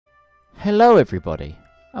Hello everybody,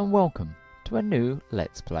 and welcome to a new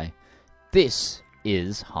Let's Play. This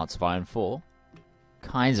is Hearts of Iron 4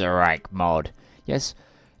 Kaiserreich mod. Yes,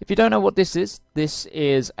 if you don't know what this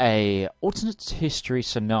is a alternate history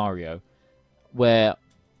scenario where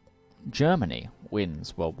Germany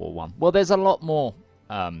wins World War One. Well, there's a lot more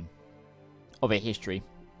of a history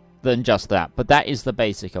than just that, but that is the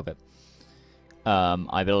basic of it.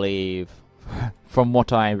 I believe, from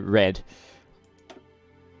what I read,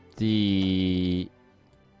 Germany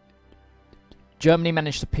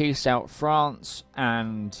managed to peace out France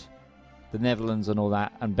and the Netherlands and all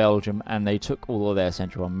that, and Belgium, and they took all of their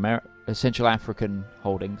Central African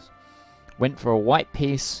holdings, went for a white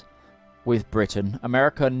peace with Britain.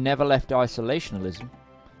 America never left isolationism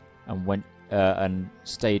and went and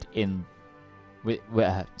stayed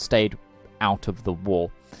stayed out of the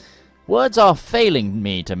war. Words are failing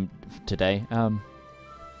me today,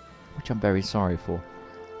 which I'm very sorry for.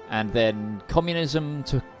 And then communism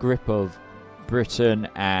took grip of Britain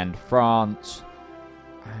and France,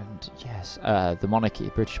 and yes,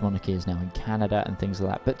 the British monarchy is now in Canada and things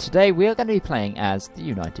like that. But today we are going to be playing as the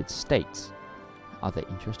United States. Other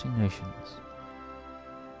interesting nations.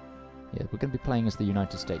 Yeah, we're going to be playing as the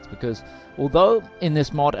United States because although in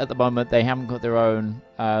this mod at the moment they haven't got their own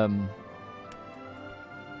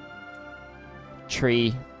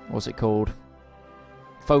tree, what's it called?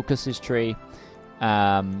 Focuses tree.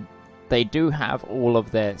 They do have all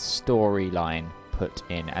of their storyline put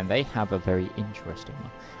in, and they have a very interesting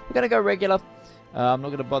one. We're going to go regular. I'm not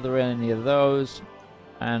going to bother in any of those.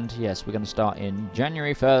 And yes, we're going to start in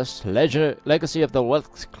January 1st. Legacy of the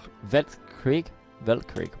Weltkrieg,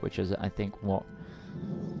 which is, I think, what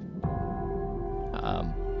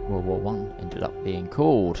World War One ended up being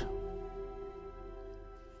called.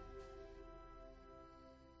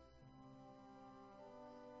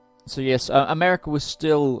 So yes, America was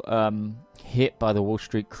still hit by the Wall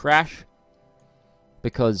Street crash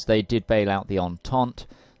because they did bail out the Entente.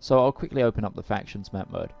 So I'll quickly open up the factions map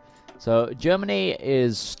mode. So Germany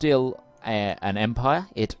is still an empire.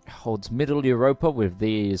 It holds Middle Europa with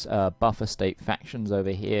these buffer state factions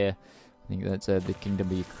over here. I think that's the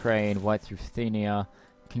Kingdom of Ukraine, White Ruthenia,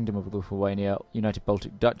 Kingdom of Lithuania, United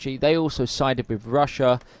Baltic Duchy. They also sided with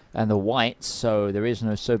Russia and the Whites, so there is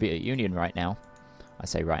no Soviet Union right now. I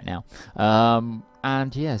say right now.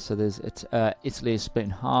 And yeah, so there's Italy is split in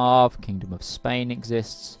half, Kingdom of Spain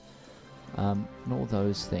exists, and all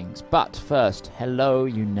those things. But first, hello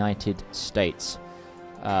United States.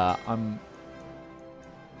 I'm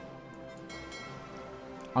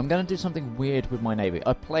going to do something weird with my navy.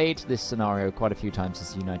 I played this scenario quite a few times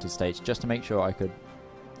as the United States just to make sure I could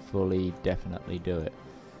fully, definitely do it.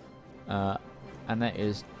 And that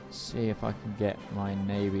is see if I can get my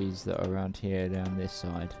navies that are around here down this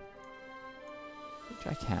side, which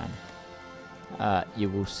I can. You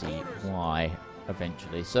will see why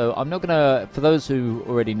eventually. So I'm not gonna, for those who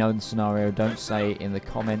already know the scenario, don't say in the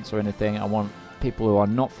comments or anything. I want people who are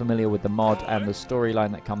not familiar with the mod and the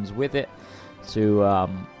storyline that comes with it to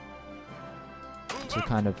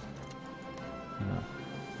kind of, you know,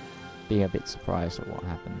 be a bit surprised at what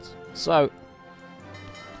happens. So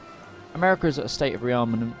America is at a state of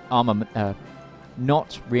rearmament,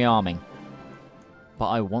 not rearming, but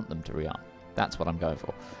I want them to rearm. That's what I'm going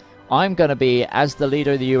for. I'm going to be, as the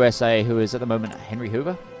leader of the USA, who is at the moment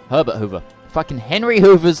Herbert Hoover. Fucking Henry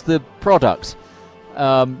Hoover's the product.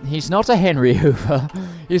 He's not a Henry Hoover.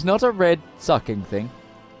 He's not a red sucking thing.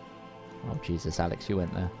 Oh, Jesus, Alex, you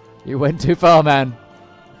went there. You went too far, man.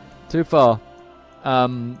 Too far.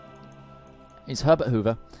 It's Herbert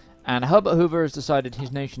Hoover. And Herbert Hoover has decided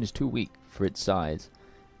his nation is too weak for its size.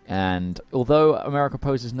 And although America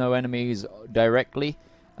poses no enemies directly,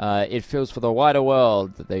 it feels for the wider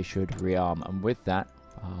world that they should rearm. And with that,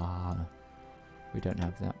 we don't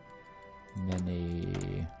have that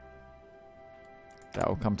many. That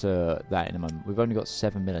will come to that in a moment. We've only got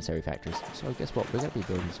 7 military factories. So guess what? We're going to be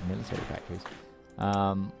building some military factories.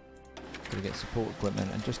 Going to get support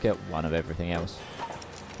equipment and just get one of everything else,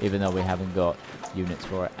 even though we haven't got units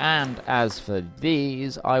for it. And as for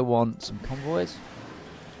these, I want some convoys.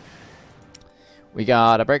 We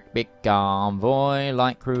got a big convoy.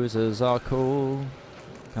 Light cruisers are cool.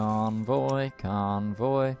 Convoy.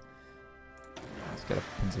 Let's get a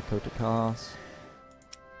Pensacola class.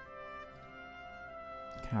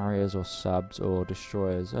 Carriers or subs or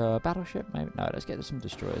destroyers. Battleship? Maybe. No, let's get some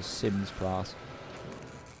destroyers. Sims class.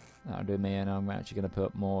 That'll do me, and I'm actually going to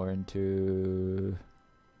put more into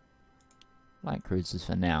light cruisers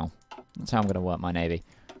for now. That's how I'm going to work my navy.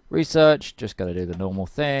 Research, just got to do the normal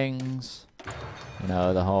things. You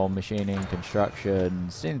know, the whole machining, construction,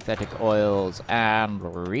 synthetic oils, and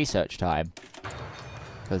research time.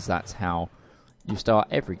 Because that's how you start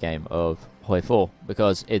every game of Hoi 4,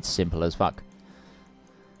 because it's simple as fuck.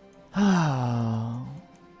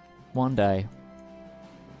 One day.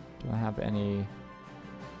 Do I have any...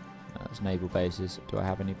 That's naval bases. Do I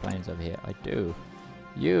have any planes over here? I do.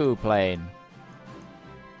 You, plane.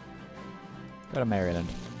 Go to Maryland.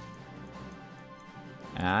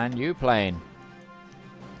 And you, plane.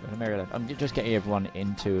 Go to Maryland. I'm just getting everyone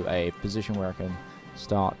into a position where I can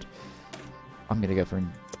start. I'm going to go for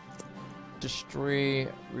industry,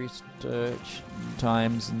 research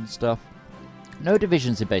times and stuff. No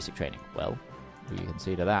divisions in basic training. Well, you can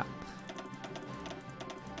see to that.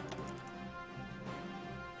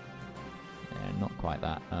 Yeah, not quite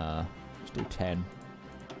that. Let's do 10.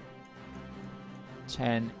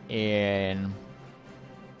 10 in...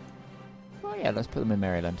 Oh yeah, let's put them in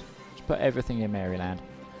Maryland. Let's put everything in Maryland.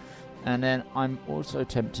 And then I'm also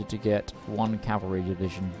tempted to get one cavalry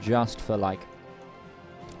division just for, like,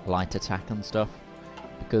 light attack and stuff.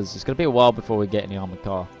 Because it's going to be a while before we get any armored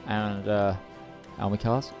car. And, armored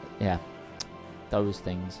cars? Yeah. Those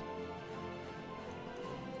things.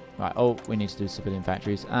 Right, oh, we need to do civilian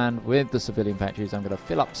factories. And with the civilian factories, I'm going to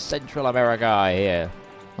fill up Central America here.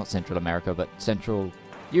 Not Central America, but Central...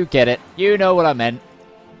 You get it. You know what I meant.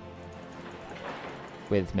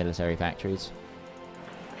 With military factories.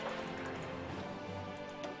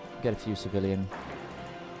 Get a few civilian,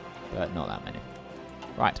 but not that many.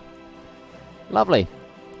 Right. Lovely.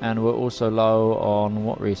 And we're also low on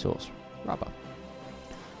what resource? Rubber.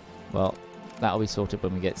 Well, that'll be sorted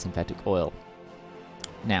when we get synthetic oil.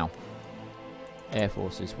 Now, air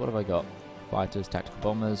forces. What have I got? Fighters, tactical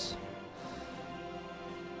bombers.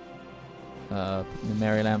 Put them in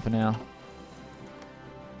Maryland for now.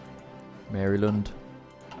 Maryland.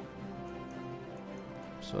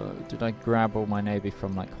 So, did I grab all my navy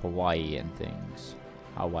from, like, Hawaii and things?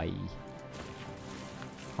 Hawaii.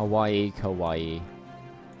 Hawaii, Kauai.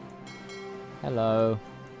 Hello.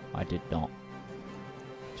 I did not.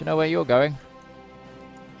 Do you know where you're going?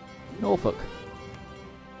 Norfolk.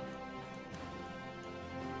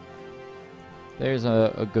 There's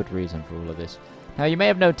a good reason for all of this. Now, you may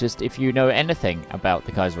have noticed, if you know anything about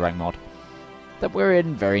the Kaiserreich mod, that we're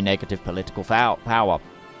in very negative political power.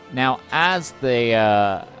 Now, as this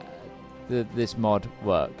mod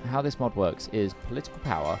how this mod works is political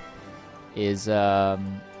power is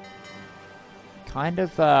kind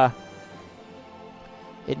of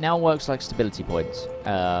it now works like stability points,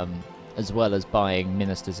 as well as buying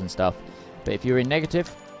ministers and stuff. But if you're in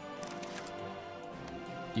negative,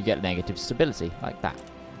 you get negative stability, like that.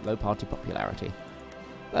 Low party popularity.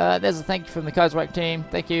 There's a thank you from the Kaiserreich team.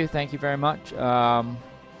 Thank you very much. Yeah,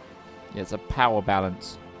 it's a power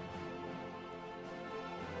balance.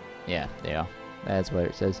 Yeah, they are. That's where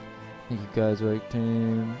it says. Thank you, Kaiserreich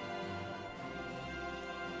team.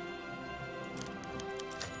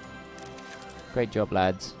 Great job,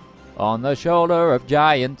 lads. On the shoulder of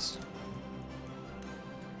giants.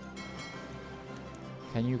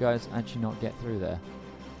 Can you guys actually not get through there?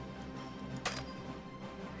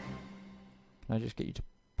 Can I just get you to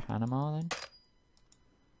Panama then?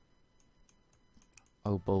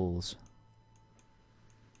 Oh, balls.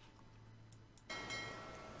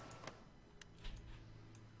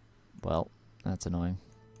 Well, that's annoying.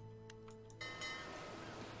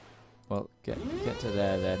 Well, get to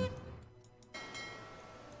there then.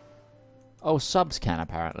 Oh, subs can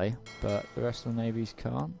apparently, but the rest of the navies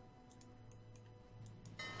can't.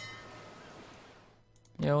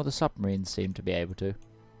 Yeah, all the submarines seem to be able to.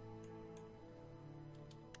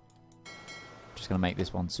 Just gonna make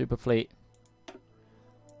this one super fleet,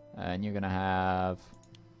 and you're gonna have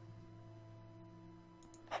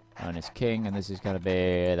Ernest King, and this is gonna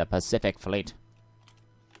be the Pacific Fleet.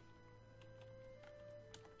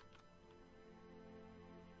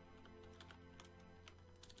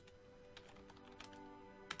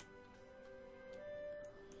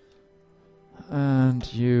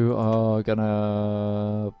 And you are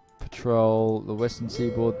gonna patrol the western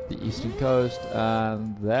seaboard, the eastern coast,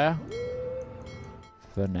 and there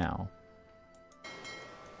for now.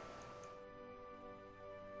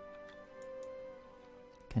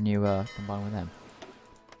 Can you combine with them?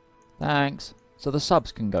 Thanks. So the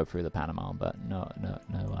subs can go through the Panama, but no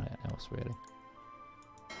one else really.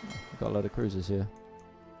 We've got a load of cruisers here.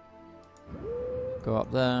 Go up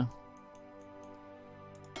there.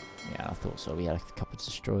 Yeah, I thought so. We had a couple of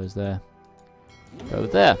destroyers there. Go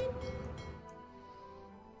there.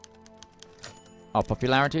 Our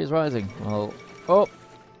popularity is rising. Well, oh,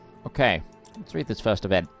 okay. Let's read this first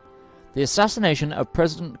event. The assassination of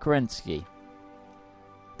President Kerensky.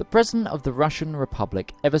 The President of the Russian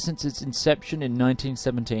Republic, ever since its inception in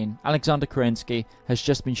 1917, Alexander Kerensky, has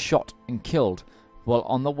just been shot and killed while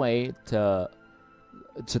on the way to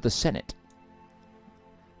the Senate.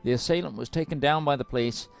 The assailant was taken down by the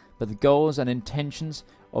police, but the goals and intentions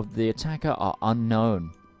of the attacker are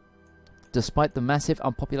unknown. Despite the massive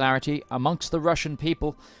unpopularity amongst the Russian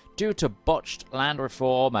people due to botched land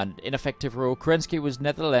reform and ineffective rule, Kerensky was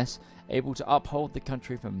nevertheless able to uphold the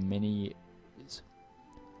country for many years.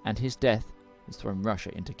 And his death has thrown Russia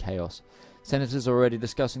into chaos. Senators are already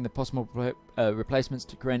discussing the possible replacements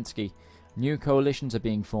to Kerensky. New coalitions are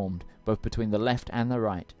being formed, both between the left and the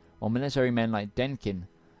right, while military men like Denkin,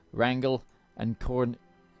 Wrangel, and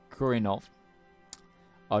Korinov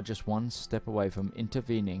are just one step away from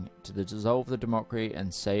intervening to dissolve the democracy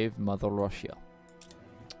and save Mother Russia.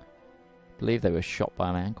 I believe they were shot by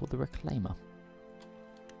a man called the Reclaimer.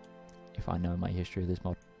 If I know my history of this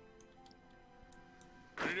mod.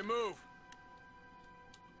 Ready to move.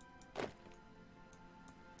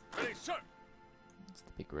 Ready, sir. It's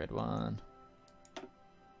the big red one.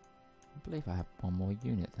 I believe I have one more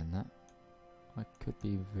unit than that. I could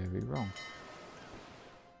be very wrong.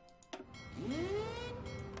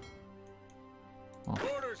 Oh.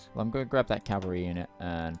 Orders. Well, I'm going to grab that cavalry unit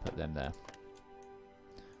and put them there.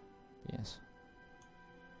 Yes.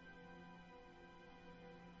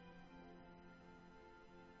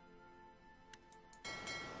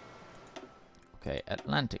 Okay,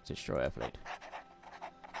 Atlantic Destroyer Fleet.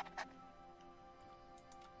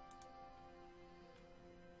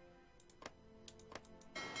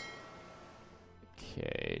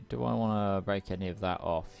 Okay, do I want to break any of that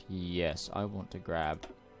off? Yes, I want to grab...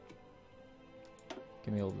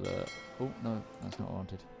 Give me all the... Oh, no, that's not what I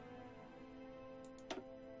wanted.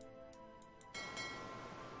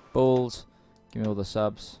 Bulls. Give me all the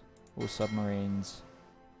subs. All submarines.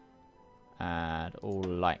 And all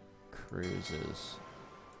light cruisers.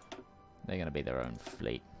 They're going to be their own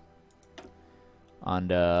fleet.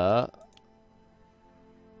 Under...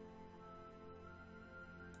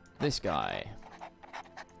 this guy.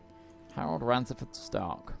 Harold Rutherford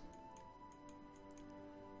Stark.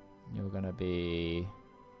 You're going to be...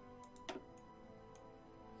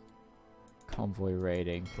 convoy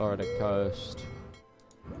raiding Florida coast,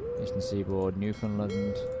 Eastern Seaboard,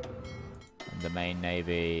 Newfoundland, and the main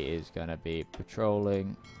navy is going to be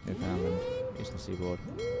patrolling Newfoundland, Eastern Seaboard,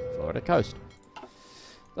 Florida coast.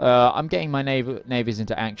 I'm getting my navies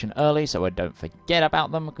into action early so I don't forget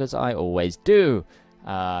about them, because I always do.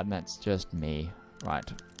 That's just me.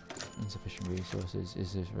 Right. Insufficient resources.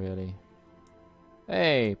 Is this really...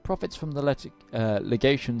 Hey, profits from the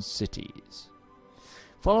legation cities.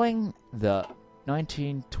 Following the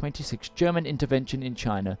 1926 German intervention in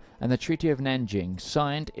China and the Treaty of Nanjing,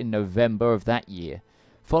 signed in November of that year,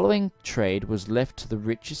 following trade was left to the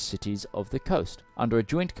richest cities of the coast, under a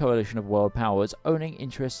joint coalition of world powers owning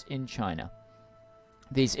interests in China.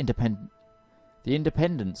 The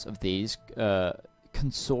independence of these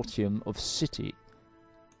consortium of cities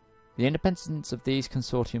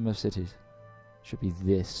should be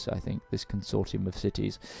this, I think, this consortium of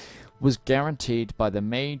cities, was guaranteed by the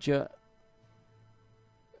major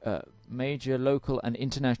local and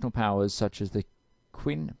international powers such as the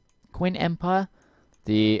Qin Empire,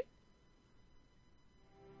 the...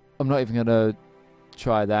 I'm not even going to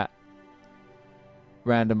try that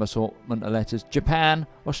random assortment of letters. Japan,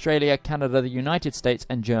 Australia, Canada, the United States,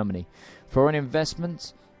 and Germany. Foreign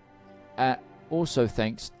investments, also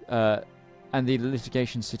thanks... and the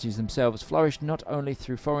litigation cities themselves flourished not only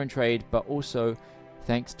through foreign trade, but also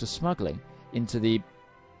thanks to smuggling into the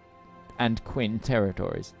and Qin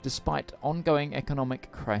territories. Despite ongoing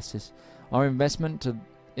economic crisis, our investment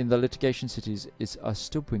in the litigation cities are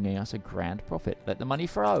still bringing us a grand profit. Let the money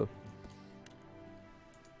flow.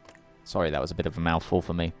 Sorry, that was a bit of a mouthful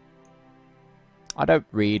for me. I don't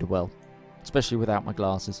read well, especially without my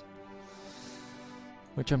glasses.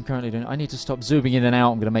 Which I'm currently doing. I need to stop zooming in and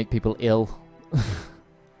out. I'm going to make people ill.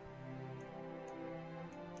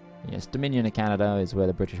 Yes, Dominion of Canada is where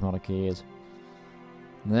the British monarchy is.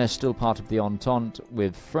 And they're still part of the Entente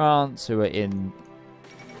with France, who are in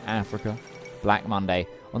Africa. Black Monday.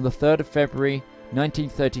 On the 3rd of February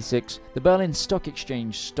 1936, the Berlin Stock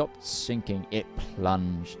Exchange stopped sinking. It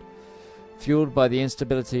plunged. Fueled by the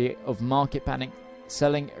instability of market panic,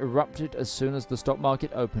 selling erupted as soon as the stock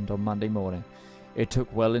market opened on Monday morning. It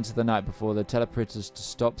took well into the night before the teleprompters to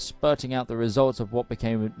stop spurting out the results of what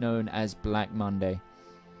became known as Black Monday.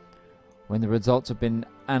 When the results had been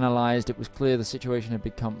analysed, it was clear the situation had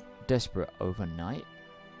become desperate overnight.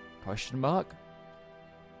 Question mark?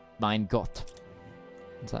 Mein Gott.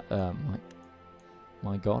 Is that,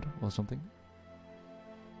 my God or something?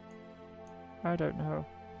 I don't know.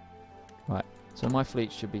 Right, so my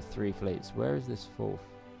fleet should be 3 fleets. Where is this 4th?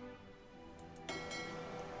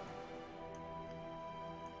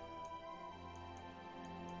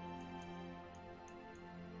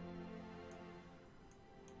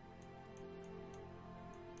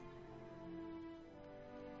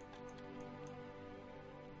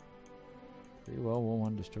 Three World War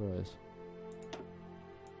I destroyers.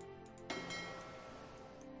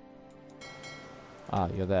 Ah,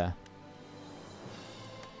 you're there.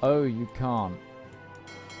 Oh, you can't.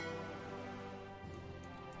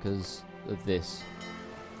 Because of this.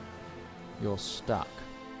 You're stuck.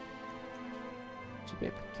 It's a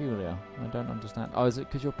bit peculiar. I don't understand. Oh, is it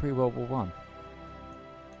because you're pre-World War One?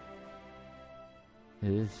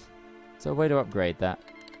 It is. So a way to upgrade that.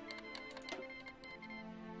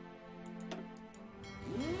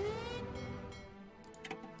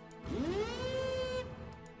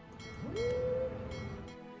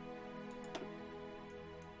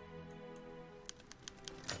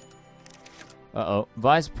 Uh-oh.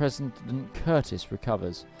 Vice President Curtis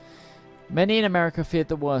recovers. Many in America feared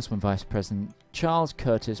the worst when Vice President Charles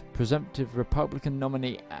Curtis, presumptive Republican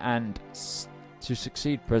nominee and to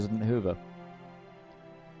succeed President Hoover,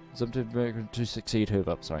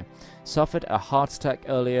 suffered a heart attack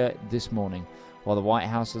earlier this morning. While the White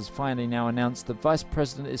House has finally now announced the Vice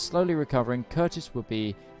President is slowly recovering, Curtis will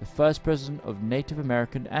be the first president of Native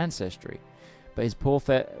American ancestry. But his poor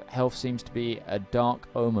health seems to be a dark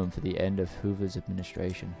omen for the end of Hoover's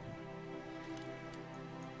administration.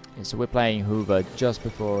 Yeah, so we're playing Hoover just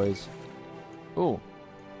before his... Ooh.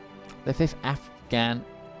 The 5th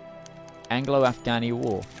Anglo-Afghani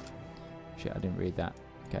War. Shit, I didn't read that.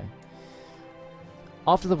 Okay.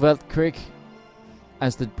 After the Weltkrieg,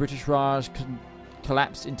 as the British Raj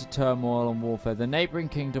collapsed into turmoil and warfare, the neighbouring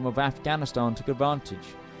kingdom of Afghanistan took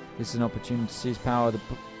advantage. This is an opportunity to seize power of the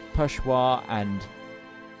Peshawar and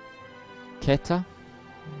Quetta,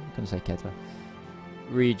 I'm going to say Quetta,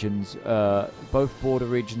 regions, both border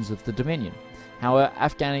regions of the Dominion. However,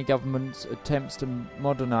 Afghani government's attempts to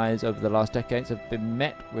modernize over the last decades have been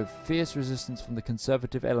met with fierce resistance from the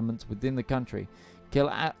conservative elements within the country.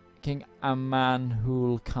 King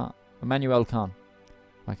Emmanuel Khan,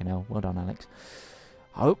 fucking hell, well done Alex,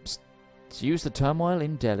 hopes to use the turmoil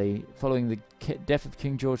in Delhi following the death of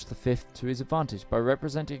King George V to his advantage. By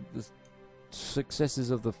representing the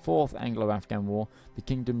successes of the 4th Anglo-Afghan War, the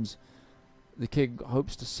king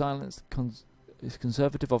hopes to silence his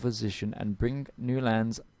conservative opposition and bring new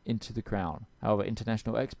lands into the crown. However,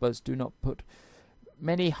 international experts do not put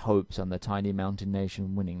many hopes on the tiny mountain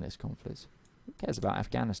nation winning this conflict. Who cares about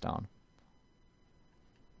Afghanistan?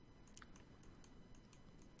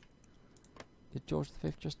 Did George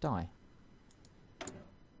V just die?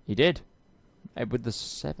 He did. Edward the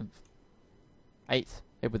 7th. 8th.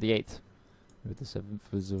 Edward the 8th. Edward the 7th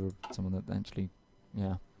was someone that actually...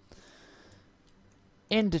 Yeah.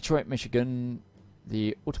 In Detroit, Michigan,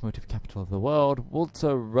 the automotive capital of the world,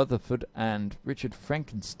 Walter Rutherford and Richard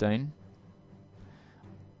Frankenstein,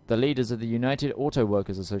 the leaders of the United Auto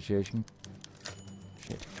Workers Association...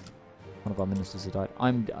 Shit. One of our ministers has died.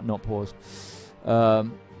 I'm not paused.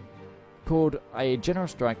 Called a general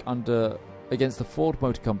strike against the Ford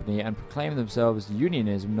Motor Company and proclaimed themselves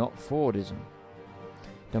unionism, not Fordism,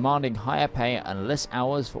 demanding higher pay and less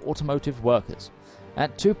hours for automotive workers.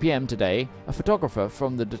 At 2 p.m. today, a photographer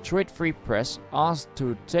from the Detroit Free Press asked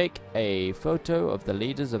to take a photo of the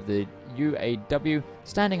leaders of the UAW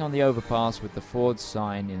standing on the overpass with the Ford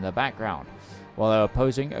sign in the background. While they were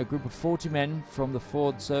posing, a group of 40 men from the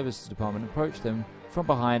Ford Services Department approached them from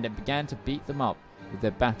behind and began to beat them up with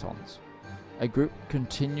their batons. A group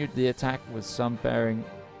continued the attack with some bearing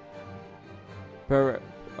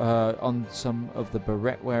on some of the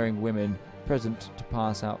beret-wearing women present to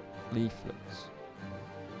pass out leaflets.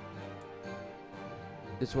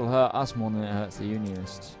 This will hurt us more than it hurts the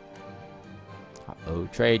unionists. Uh-oh,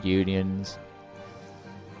 trade unions.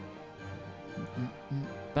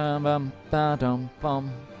 Bum bum ba dum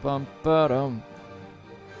bum bum ba dum.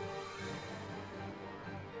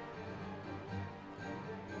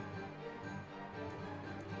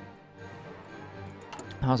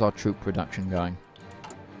 How's our troop production going?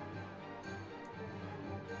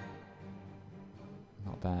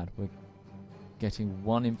 Not bad. We're getting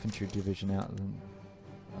 1 infantry division out of them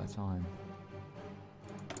at a time.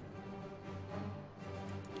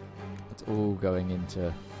 It's all going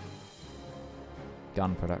into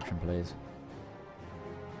gun production, please.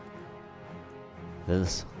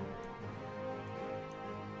 This.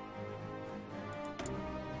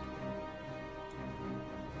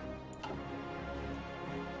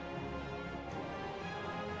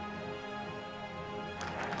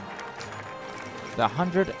 The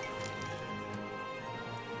 100...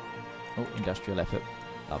 Oh, industrial effort.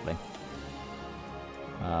 Lovely.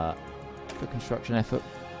 Good construction effort.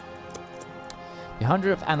 The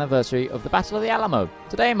 100th anniversary of the Battle of the Alamo.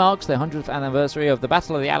 Today marks the 100th anniversary of the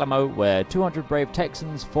Battle of the Alamo, where 200 brave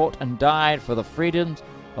Texans fought and died for the freedoms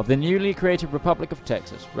of the newly created Republic of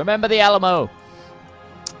Texas. Remember the Alamo!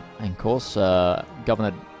 And of course,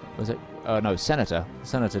 Governor... Was it? No, Senator.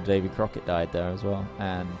 Senator Davy Crockett died there as well.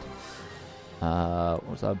 And... what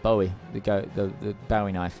was that? Bowie. The guy, the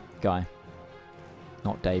Bowie knife guy.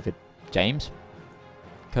 Not David. James?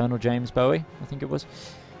 Colonel James Bowie, I think it was.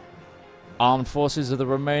 Armed forces of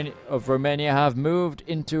Romania have moved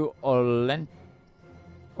into Oltenia?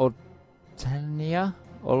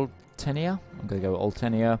 I'm going to go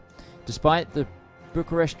Oltenia. Despite the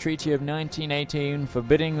Bucharest Treaty of 1918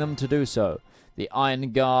 forbidding them to do so, the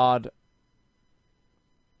Iron Guard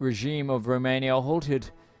regime of Romania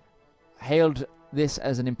hailed this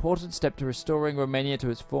as an important step to restoring Romania to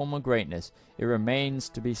its former greatness. It remains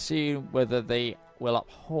to be seen whether they will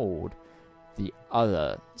uphold the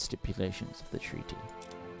other stipulations of the treaty.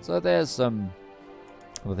 So there's some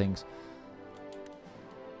other things.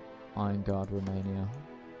 Iron Guard Romania.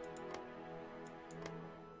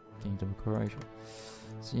 Kingdom of Croatia.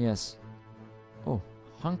 So yes. Oh,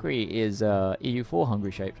 Hungary is EU4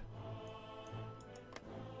 Hungary shaped.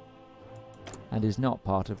 And is not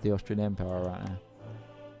part of the Austrian Empire right now.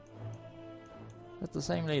 That's the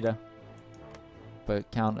same leader,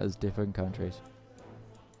 but count as different countries.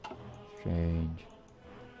 Strange.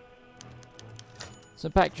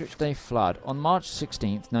 St. Patrick's Day flood. On March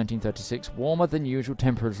 16th, 1936, warmer than usual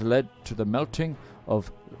temperatures led to the melting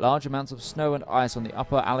of large amounts of snow and ice on the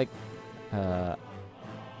upper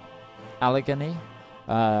Allegheny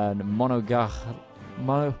and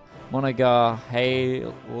Monongahela.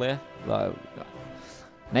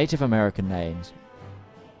 Native American names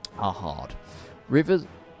are hard. Rivers.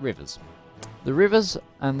 The rivers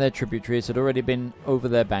and their tributaries had already been over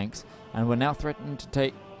their banks and were now threatening to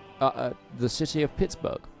take the city of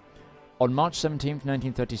Pittsburgh. On March 17,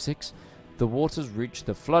 1936, the waters reached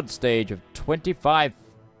the flood stage of 25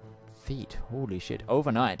 feet. Holy shit.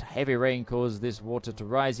 Overnight, heavy rain caused this water to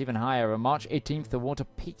rise even higher. On March 18th, the water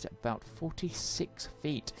peaked at about 46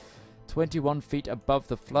 feet, 21 feet above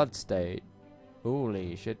the flood stage.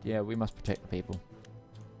 Holy shit. Yeah, we must protect the people.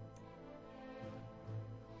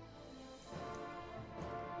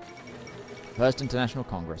 First International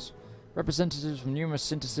Congress. Representatives from numerous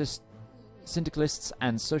syndicalists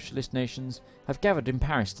and socialist nations have gathered in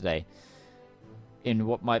Paris today in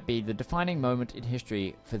what might be the defining moment in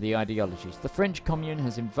history for the ideologies. The French Commune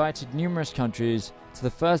has invited numerous countries to the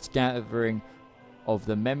first gathering of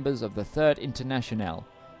the members of the Third Internationale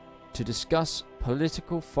to discuss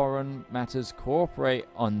political foreign matters, cooperate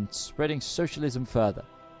on spreading socialism further.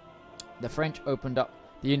 The French opened up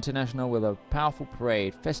the International with a powerful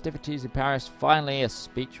parade, festivities in Paris, finally a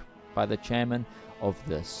speech by the chairman of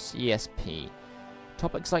the CSP.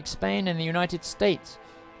 Topics like Spain and the United States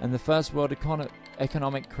and the First World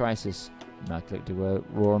Economic Crisis,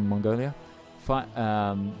 war on Mongolia,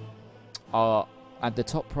 are at the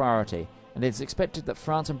top priority, and it is expected that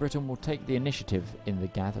France and Britain will take the initiative in the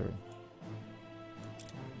gathering.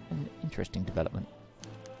 An interesting development.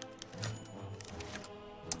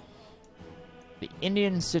 The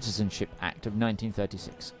Indian Citizenship Act of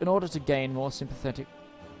 1936. In order to gain more sympathy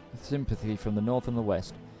from the North and the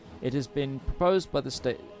West, it has been proposed by the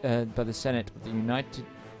Senate of the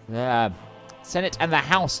Senate and the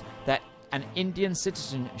House that an Indian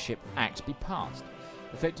Citizenship Act be passed,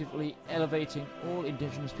 effectively elevating all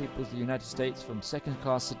indigenous peoples of the United States from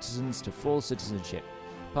second-class citizens to full citizenship.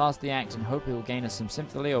 Pass the act and hope it will gain us some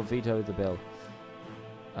sympathy or veto the bill.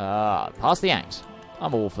 Pass the act.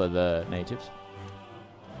 I'm all for the natives.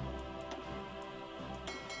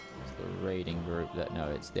 It's the raiding group that... No,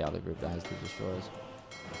 it's the other group that has the destroyers.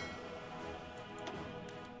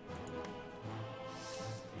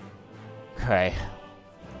 Okay.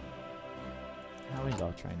 How is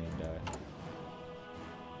our training doing?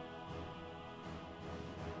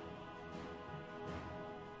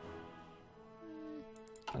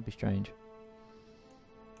 That'd be strange.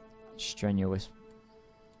 Strenuous.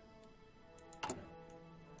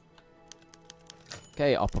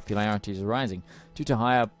 Okay, our popularities are rising. Due to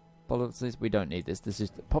higher policies, we don't need this. This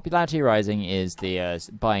is popularity rising is the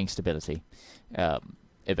buying stability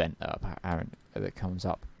event that comes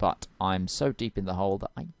up. But I'm so deep in the hole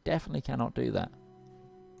that I definitely cannot do that.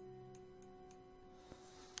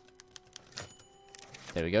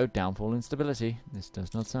 There we go, downfall in stability. This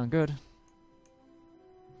does not sound good.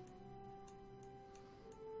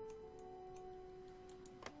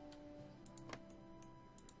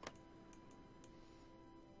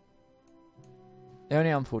 The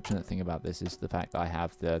only unfortunate thing about this is the fact that I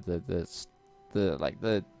have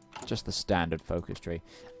just the standard focus tree,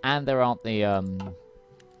 and there aren't the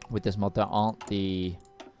with this mod there aren't the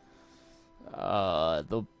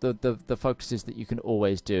focuses that you can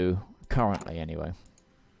always do currently anyway.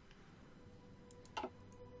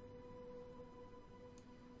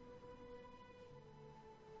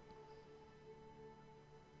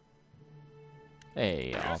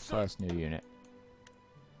 Hey, our first new unit.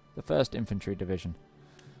 The 1st Infantry Division.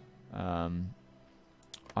 I'm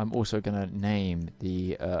also going to name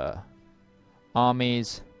the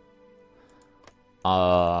armies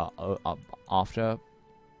after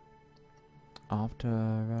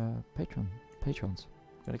patrons.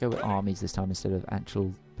 I'm going to go with armies this time instead of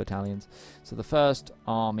actual battalions. So the 1st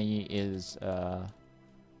army is going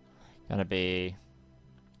to be,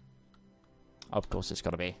 of course it's got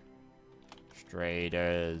to be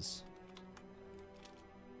Straders.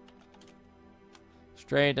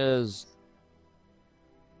 Straders.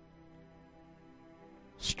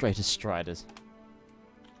 Striders.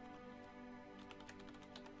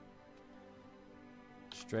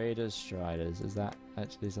 Striders. Is that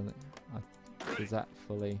actually something? Is that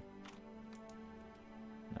fully?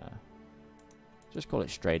 No. Just call it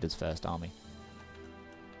Straders 1st Army.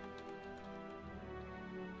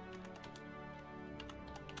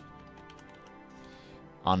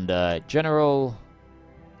 Under General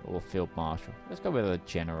or Field Marshal. Let's go with a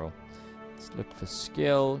General. Let's look for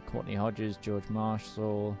skill. Courtney Hodges, George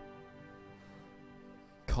Marshall,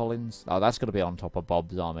 Collins. Oh, that's going to be on top of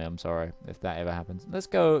Bob's army. I'm sorry if that ever happens. Let's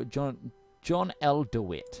go John L.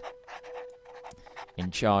 DeWitt in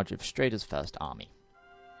charge of Strader's 1st Army.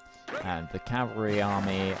 And the cavalry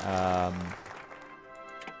army,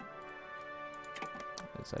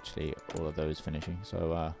 it's actually all of those finishing.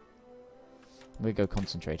 So we go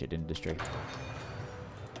concentrated industry.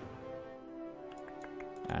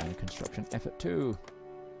 And construction effort 2.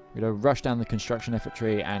 We're going to rush down the construction effort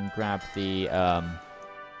tree and grab the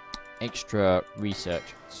extra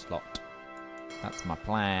research slot. That's my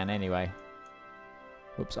plan anyway.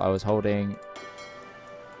 Whoops, I was holding...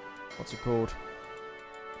 what's it called?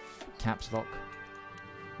 Caps lock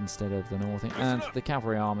instead of the normal thing. And the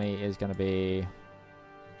cavalry army is going to be...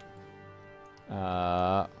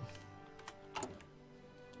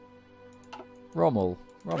 Rommel.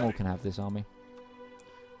 Rommel can have this army.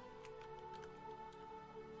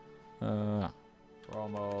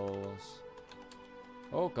 Rommel's...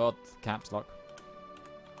 oh god, caps lock.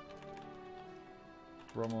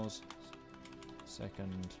 Rommel's 2nd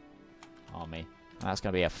Army. And that's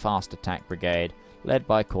going to be a fast attack brigade led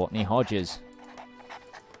by Courtney Hodges.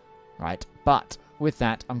 Right, but with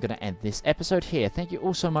that, I'm going to end this episode here. Thank you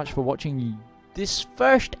all so much for watching this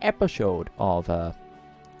first episode of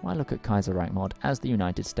my look at Kaiserreich mod as the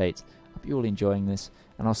United States. Hope you're all enjoying this,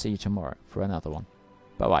 and I'll see you tomorrow for another one.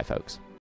 Bye-bye, folks.